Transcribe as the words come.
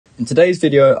In today's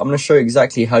video, I'm going to show you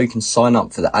exactly how you can sign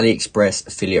up for the Aliexpress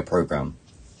affiliate program.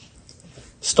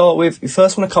 Start with, you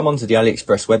first want to come onto the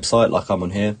Aliexpress website like I'm on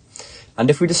here.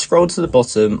 And if we just scroll to the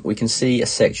bottom, we can see a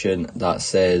section that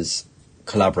says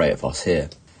collaborate with us here.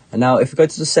 And now if we go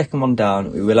to the second one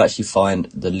down, we will actually find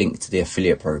the link to the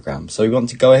affiliate program. So we want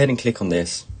to go ahead and click on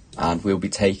this and we'll be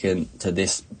taken to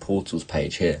this portals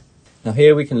page here. Now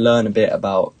here we can learn a bit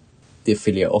about the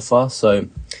affiliate offer. So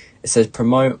it says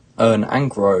promote, earn and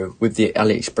grow with the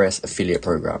Aliexpress affiliate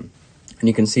program. And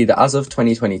you can see that as of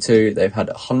 2022, they've had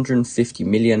 150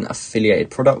 million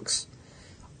affiliated products,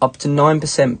 up to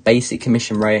 9% basic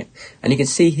commission rate. And you can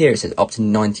see here it says up to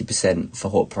 90% for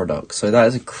hot products. So that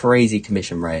is a crazy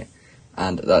commission rate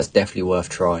and that's definitely worth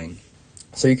trying.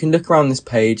 So you can look around this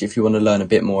page if you want to learn a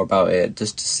bit more about it,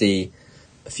 just to see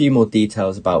a few more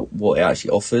details about what it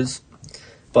actually offers.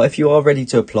 But if you are ready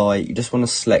to apply, you just want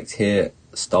to select here,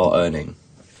 start earning.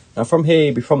 Now from here,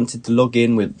 you'll be prompted to log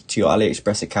in to your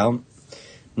Aliexpress account.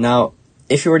 Now,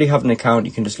 if you already have an account,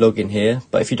 you can just log in here.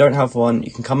 But if you don't have one,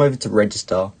 you can come over to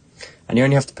register and you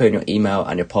only have to put in your email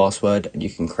and your password and you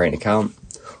can create an account.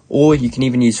 Or you can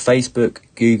even use Facebook,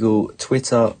 Google,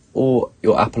 Twitter, or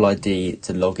your Apple ID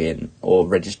to log in or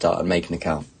register and make an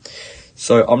account.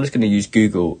 So I'm just going to use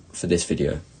Google for this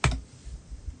video.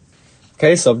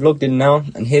 Okay, so I've logged in now,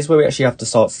 and here's where we actually have to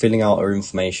start filling out our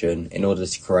information in order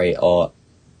to create our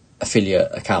affiliate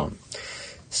account.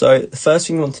 So the first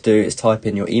thing you want to do is type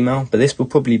in your email, but this will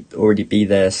probably already be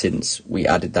there since we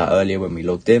added that earlier when we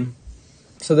logged in.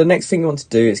 So the next thing you want to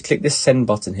do is click this send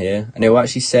button here, and it will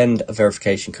actually send a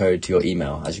verification code to your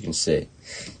email, as you can see.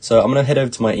 So I'm going to head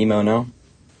over to my email now.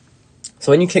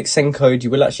 So when you click send code, you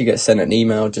will actually get sent an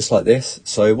email just like this.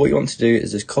 So what you want to do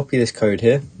is just copy this code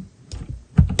here.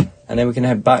 And then we can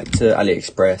head back to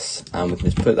Aliexpress and we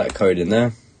can just put that code in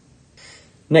there.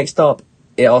 Next up,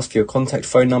 it asks for your contact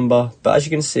phone number. But as you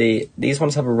can see, these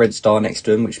ones have a red star next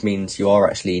to them, which means you are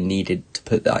actually needed to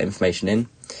put that information in.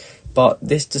 But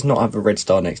this does not have a red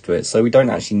star next to it. So we don't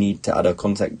actually need to add a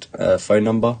contact phone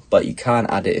number, but you can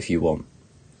add it if you want.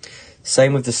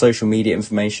 Same with the social media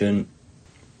information.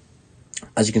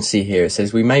 As you can see here, it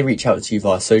says we may reach out to you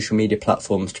via social media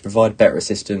platforms to provide better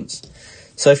assistance.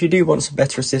 So if you do want some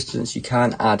better assistance, you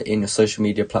can add in your social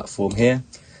media platform here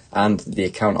and the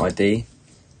account ID.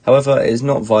 However, it is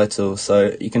not vital,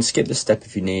 so you can skip this step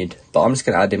if you need, but I'm just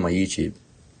going to add in my YouTube.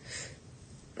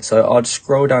 So I'll just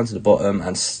scroll down to the bottom,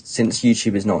 and since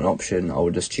YouTube is not an option, I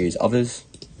will just choose others.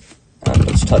 And I'll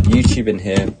just type YouTube in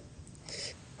here.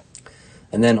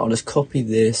 And then I'll just copy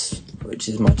this, which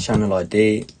is my channel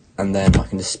ID, and then I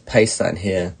can just paste that in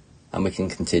here and we can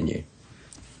continue.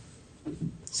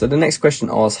 So the next question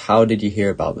asks, how did you hear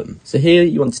about them? So here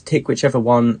you want to tick whichever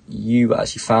one you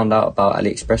actually found out about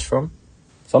Aliexpress from.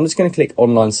 So I'm just going to click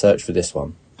online search for this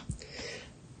one.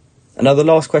 And now the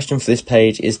last question for this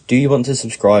page is, do you want to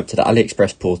subscribe to the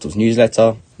Aliexpress Portals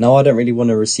newsletter? Now I don't really want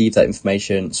to receive that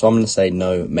information, so I'm going to say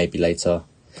no, maybe later.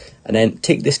 And then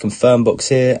tick this confirm box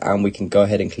here and we can go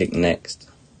ahead and click next.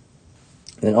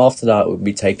 And then after that we'll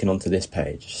be taken onto this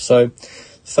page. So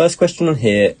first question on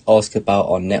here asks about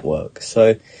our network.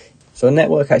 So a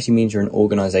network actually means you're an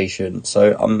organization.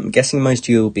 So I'm guessing most of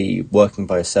you will be working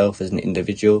by yourself as an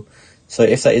individual. So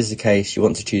if that is the case, you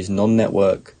want to choose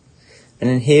non-network. And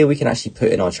then here we can actually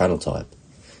put in our channel type.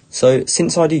 So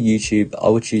since I do YouTube, I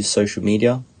would choose social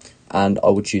media and I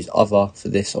would choose other for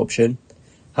this option.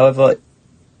 However,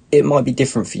 it might be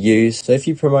different for you. So if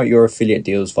you promote your affiliate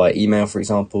deals via email, for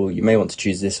example, you may want to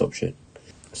choose this option.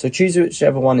 So choose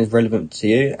whichever one is relevant to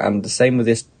you, and the same with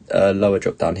this lower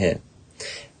drop down here.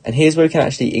 And here's where we can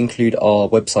actually include our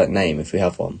website name if we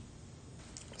have one.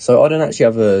 So I don't actually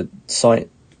have a site.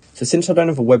 So since I don't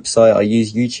have a website, I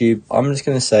use YouTube. I'm just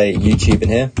going to say YouTube in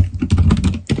here.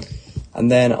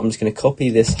 And then I'm just going to copy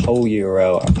this whole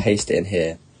URL and paste it in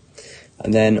here.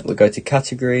 And then we'll go to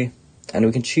category and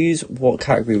we can choose what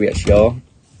category we actually are.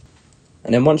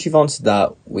 And then once you've answered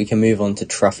that, we can move on to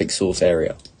traffic source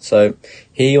area. So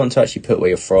here you want to actually put where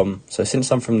you're from. So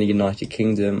since I'm from the United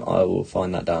Kingdom, I will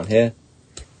find that down here.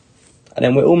 And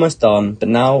then we're almost done, but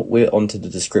now we're on to the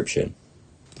description.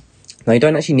 Now you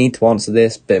don't actually need to answer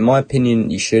this, but in my opinion,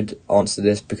 you should answer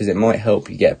this because it might help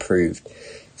you get approved.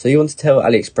 So you want to tell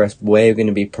Aliexpress where you're going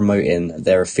to be promoting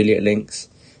their affiliate links.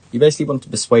 You basically want to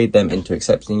persuade them into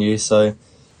accepting you. So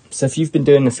if you've been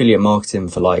doing affiliate marketing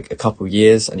for like a couple of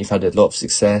years and you've had a lot of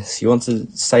success, you want to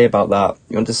say about that.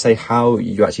 You want to say how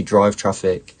you actually drive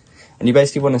traffic. And you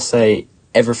basically want to say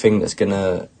everything that's going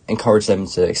to encourage them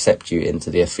to accept you into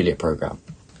the affiliate program.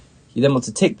 You then want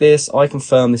to tick this, I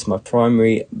confirm this is my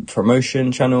primary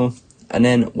promotion channel. And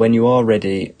then when you are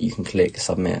ready, you can click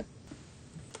submit.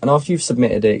 And after you've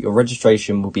submitted it, your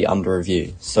registration will be under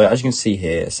review. So as you can see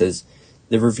here, it says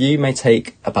the review may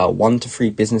take about 1 to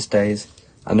 3 business days,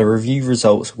 and the review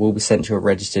results will be sent to a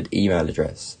registered email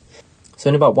address. So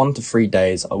in about 1 to 3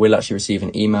 days, I will actually receive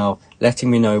an email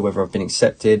letting me know whether I've been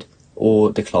accepted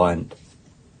or declined.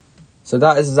 So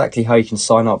that is exactly how you can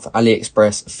sign up for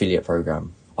Aliexpress affiliate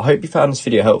program. I hope you found this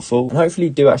video helpful, and hopefully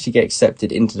you do actually get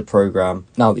accepted into the program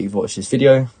now that you've watched this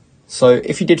video. So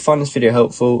if you did find this video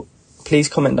helpful, please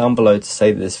comment down below to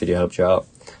say that this video helped you out,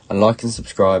 and like and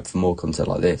subscribe for more content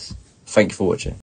like this. Thank you for watching.